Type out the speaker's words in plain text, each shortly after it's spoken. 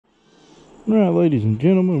Alright, ladies and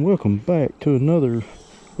gentlemen, welcome back to another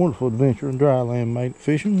wonderful adventure in dryland magnet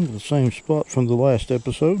fishing. The same spot from the last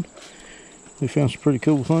episode. We found some pretty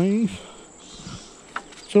cool things.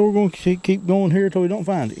 So we're going to keep going here until we don't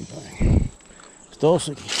find anything.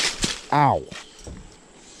 Stolsky. Ow.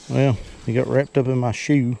 Well, he got wrapped up in my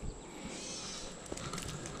shoe.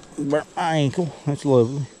 Burnt my ankle. That's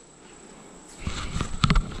lovely.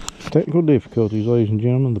 Technical difficulties, ladies and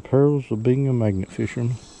gentlemen. The perils of being a magnet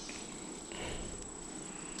fisherman.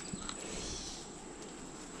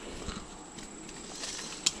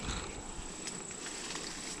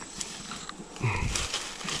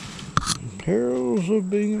 Perils of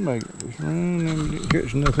being a magnet fisherman. I didn't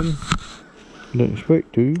catch nothing. Didn't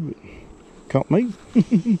expect to, but caught me.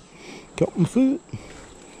 Caught my foot.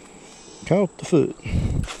 Caught the foot.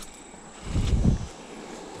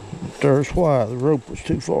 There's why the rope was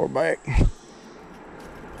too far back.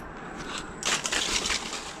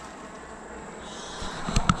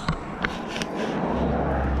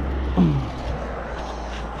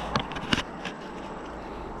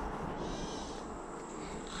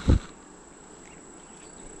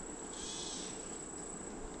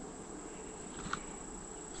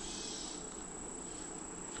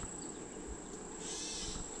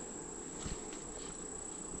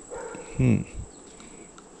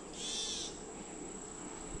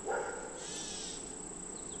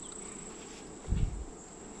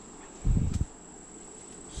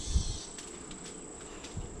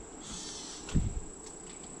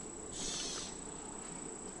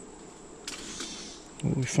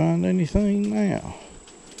 Will we find anything now?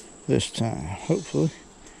 This time, hopefully.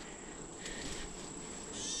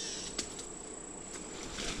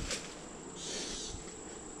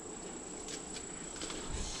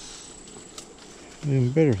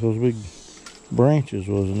 Even better if those big branches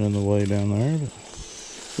wasn't in the way down there,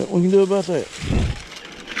 but what we can do about that?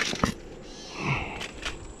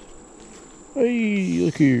 Hey,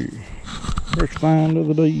 look here. First find of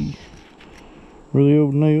the day. Really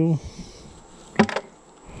old nail.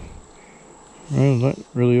 Well, that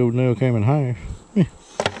really old nail came in half. Yeah,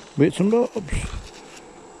 bits and bobs.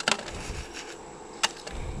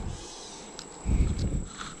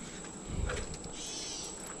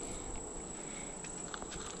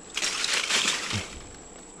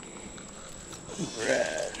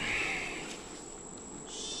 Right.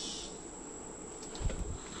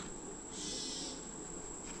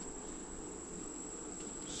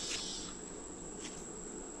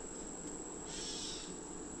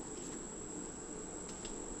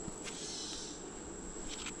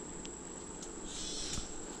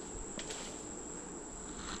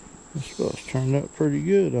 This spot's turned out pretty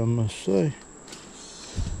good, I must say.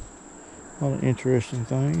 A lot of interesting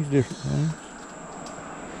things, different things.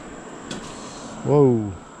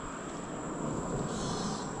 Whoa.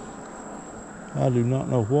 I do not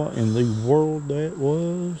know what in the world that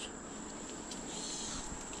was.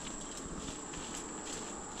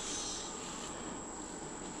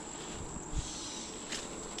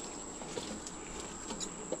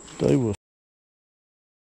 They was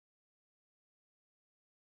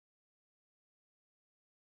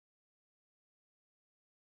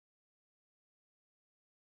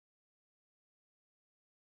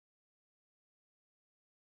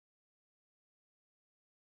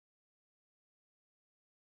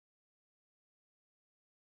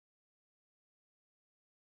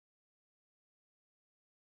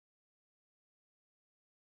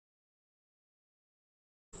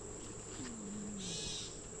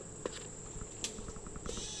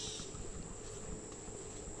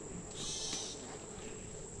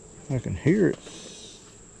I can hear it.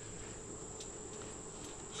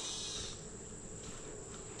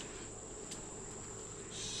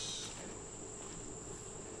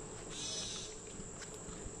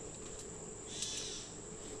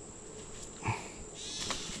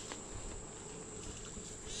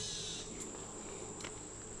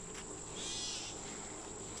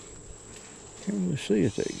 Can't really see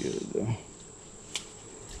it that good though.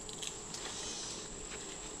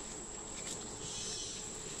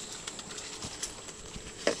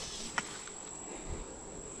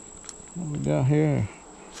 What we got here?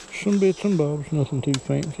 Some bits and bobs, nothing too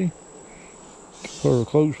fancy. For a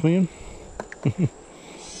clothespin.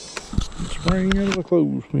 Spring out of a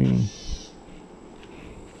clothespin.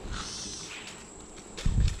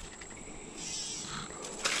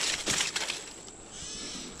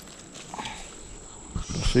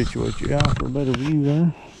 Situate you out for a better view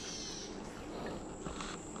there.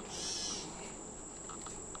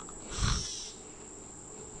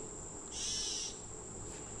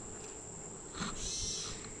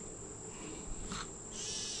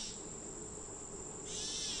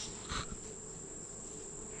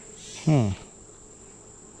 Huh.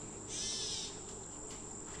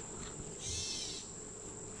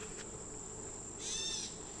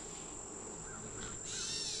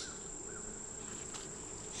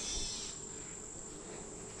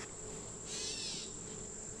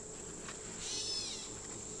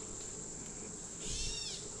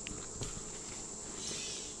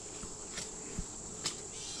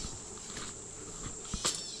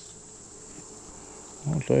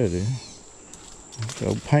 What's that is? It's an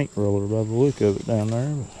old paint roller by the look of it down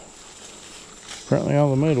there. But apparently all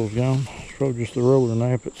the metal's gone. It's probably just the roller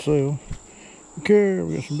nap itself. Okay,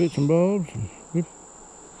 we got some bits and bobs. And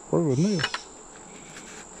where was Neil?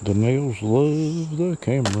 The nails love the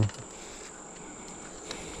camera.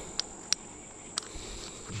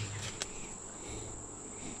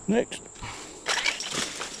 Next.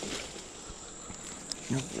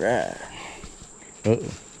 Alright. Uh-oh.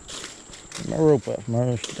 My rope off my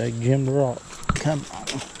wrist. Take Jim the rock. Come on.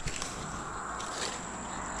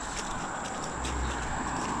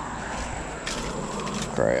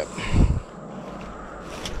 Crap.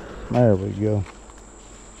 There we go.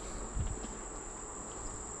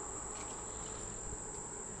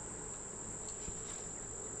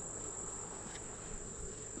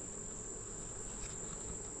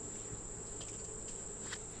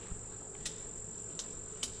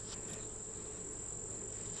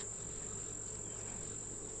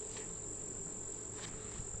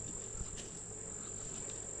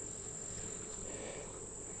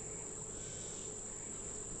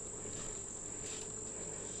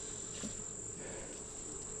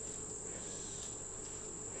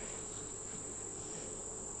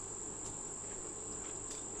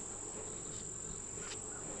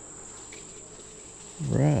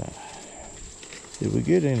 Right. Did we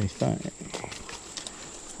get anything?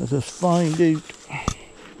 Let us find out.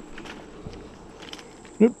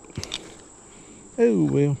 Nope. Oh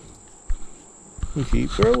well. We keep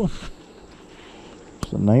throwing.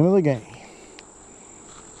 It's the name of the game.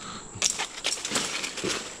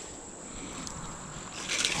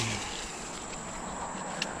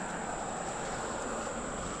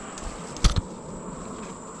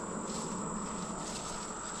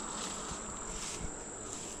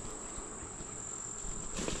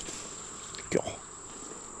 Go.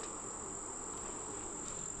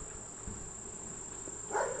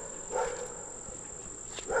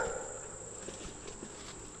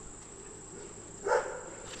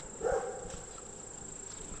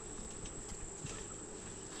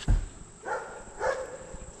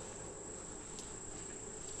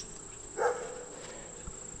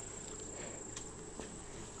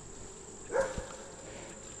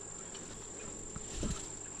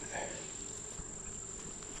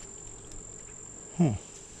 Huh.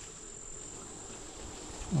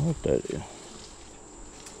 What that is?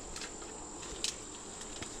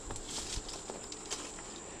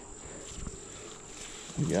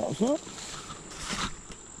 We got something?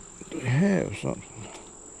 We have something.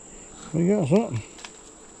 We got something.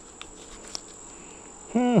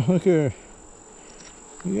 Huh, look here.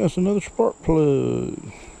 We got another spark plug.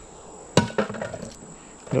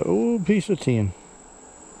 The old piece of tin.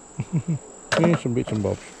 And some bits and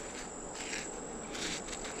bobs.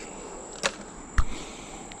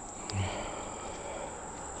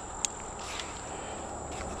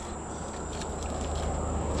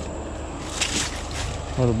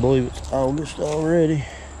 I don't believe it's August already.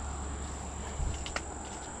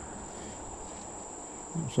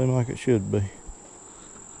 Don't seem like it should be.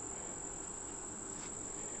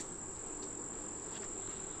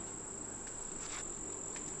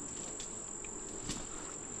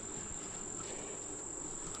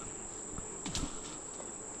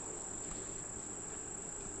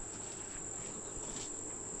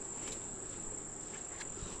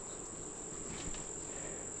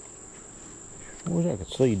 I wish I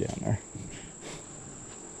could see down there.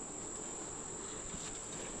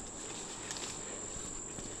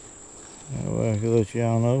 That way I could let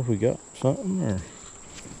y'all know if we got something or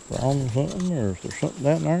wrong with something, or if there's something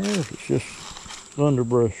down there, or if it's just the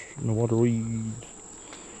underbrush and the water weeds.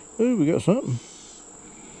 Ooh, we got something.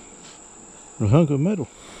 A hunk of metal.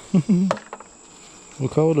 We'll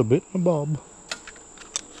call it a bit and a bob.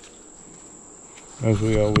 As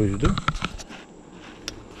we always do.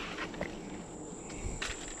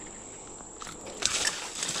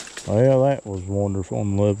 Well, that was wonderful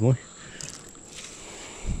and lovely.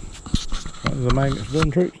 The magnet's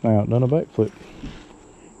done tricks now. It done a backflip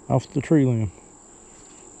off the tree limb.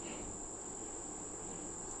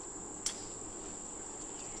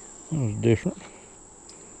 That was different.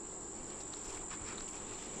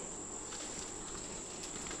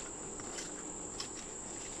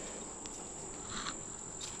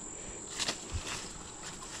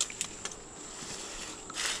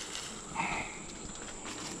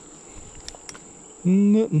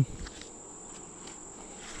 Nothing.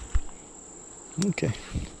 Okay.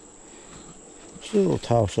 Still a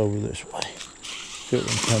toss over this way. See what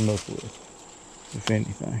we can come up with, if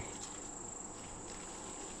anything.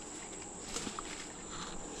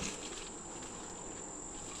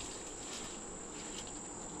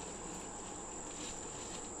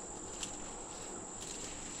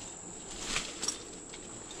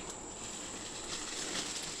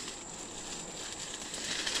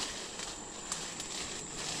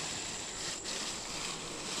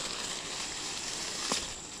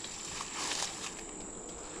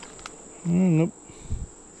 Nope.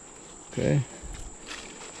 Okay.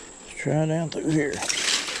 Let's try down through here.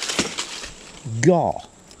 Gaw.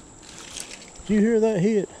 Did you hear that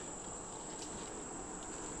hit?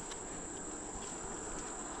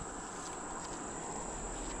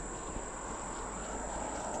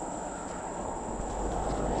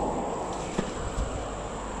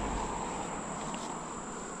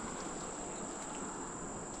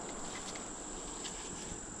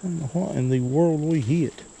 I don't know what in the world we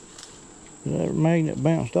hit. That magnet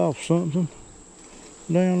bounced off something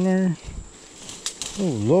down there. Oh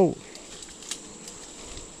Lord.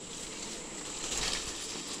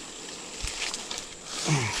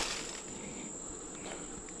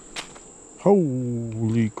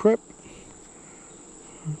 Holy crap.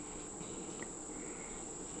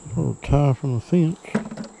 A little tie from the fence.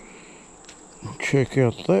 Check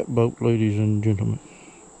out that boat, ladies and gentlemen.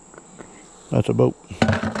 That's a boat.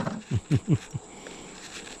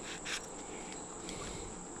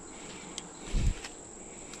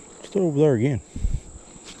 Still over there again.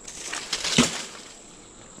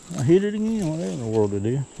 I hit it again, whatever in the world it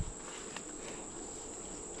is.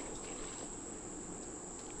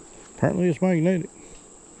 Apparently it's magnetic.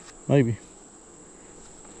 Maybe.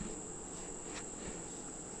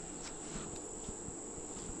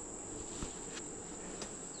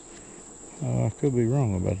 I could be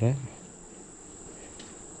wrong about that.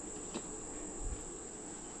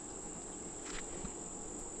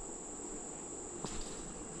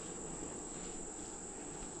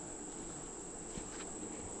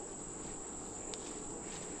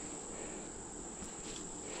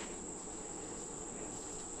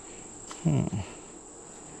 I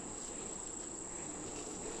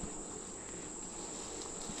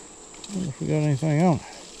wonder if we got anything on it.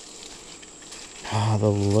 Ah,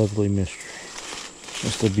 the lovely mystery.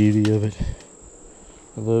 That's the beauty of it.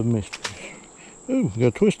 I love mysteries. Ooh, we got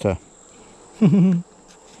a twist tie.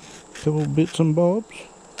 Couple bits and bobs.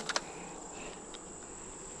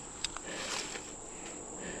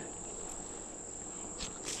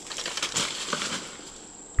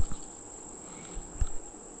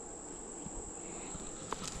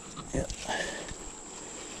 Yep.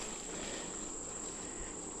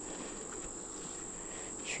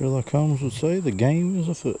 Sherlock Holmes would say the game is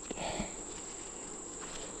afoot.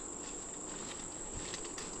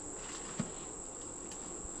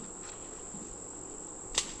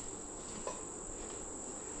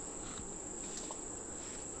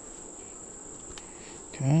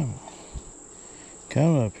 Come on.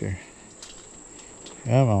 Come up here.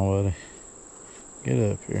 Come on, buddy.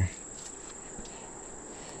 Get up here.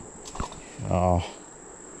 Oh,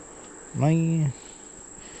 man.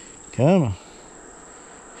 Come on.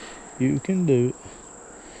 You can do it.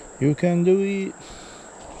 You can do it.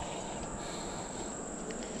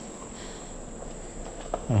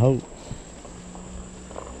 I hope.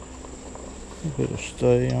 You better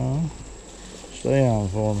stay on. Stay on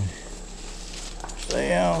for me.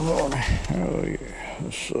 Stay on for me. Oh yeah.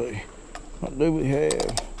 Let's see. What do we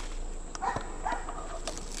have?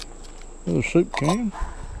 Little soup can.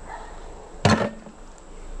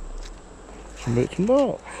 Some bits and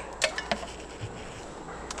bobs.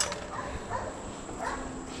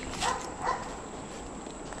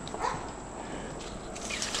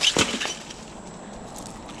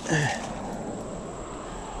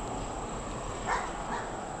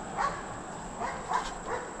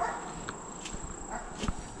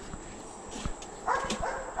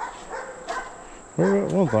 Well,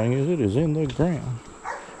 one thing is, it is in the ground.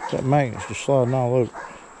 That magnet's just sliding all over.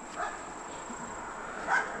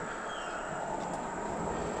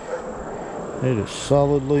 It is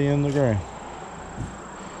solidly in the ground.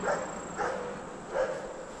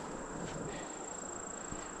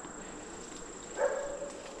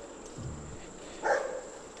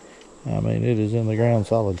 I mean, it is in the ground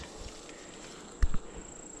solid.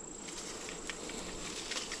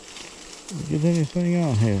 Get anything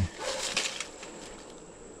on here?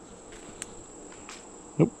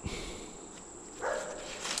 Nope.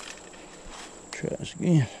 Try this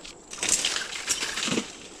again.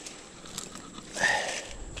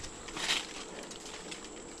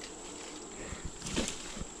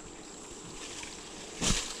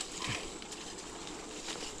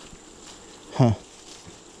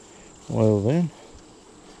 Well then.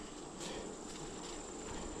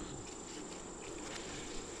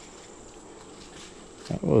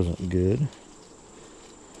 That wasn't good.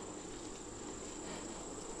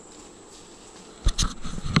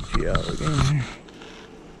 Get you out again.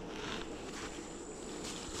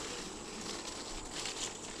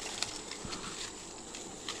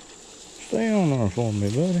 Stay on there for me,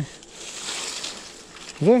 buddy.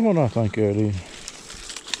 Is that what I think that is?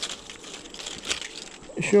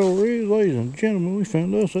 It sure is, ladies and gentlemen. We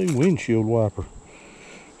found us a windshield wiper.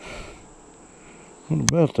 What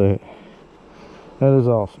about that? That is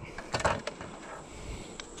awesome.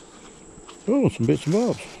 Oh, some bits and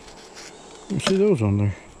bobs. Let me see those on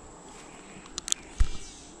there.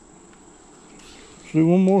 Let's do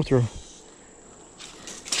one more throw.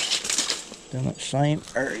 Down that same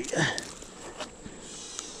area.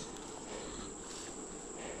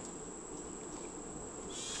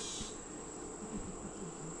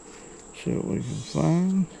 See what we can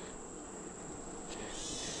find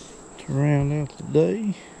to round out the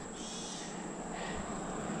day.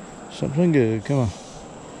 Something good, come on.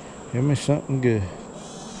 Give me something good.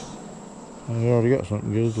 I already got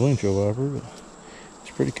something good, the windshield wiper, but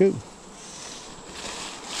it's pretty cool.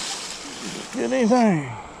 Get anything.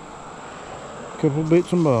 Couple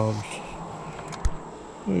bits and bobs.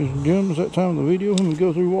 Ladies and gentlemen, it's that time of the video when we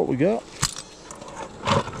go through what we got.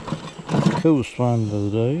 The coolest find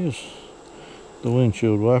of the day is the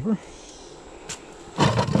windshield wiper,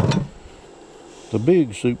 the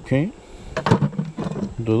big soup can,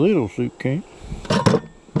 the little soup can,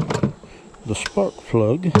 the spark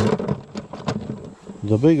plug,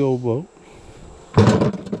 the big old bolt,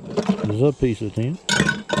 the piece of tin,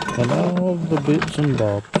 and all the bits and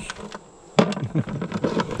bobs.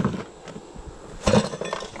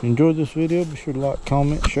 If you enjoyed this video, be sure to like,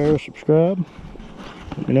 comment, share, subscribe.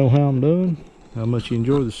 Let me know how I'm doing, how much you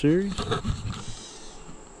enjoy the series.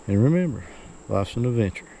 And remember, life's an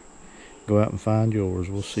adventure. Go out and find yours.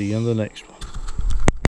 We'll see you in the next one.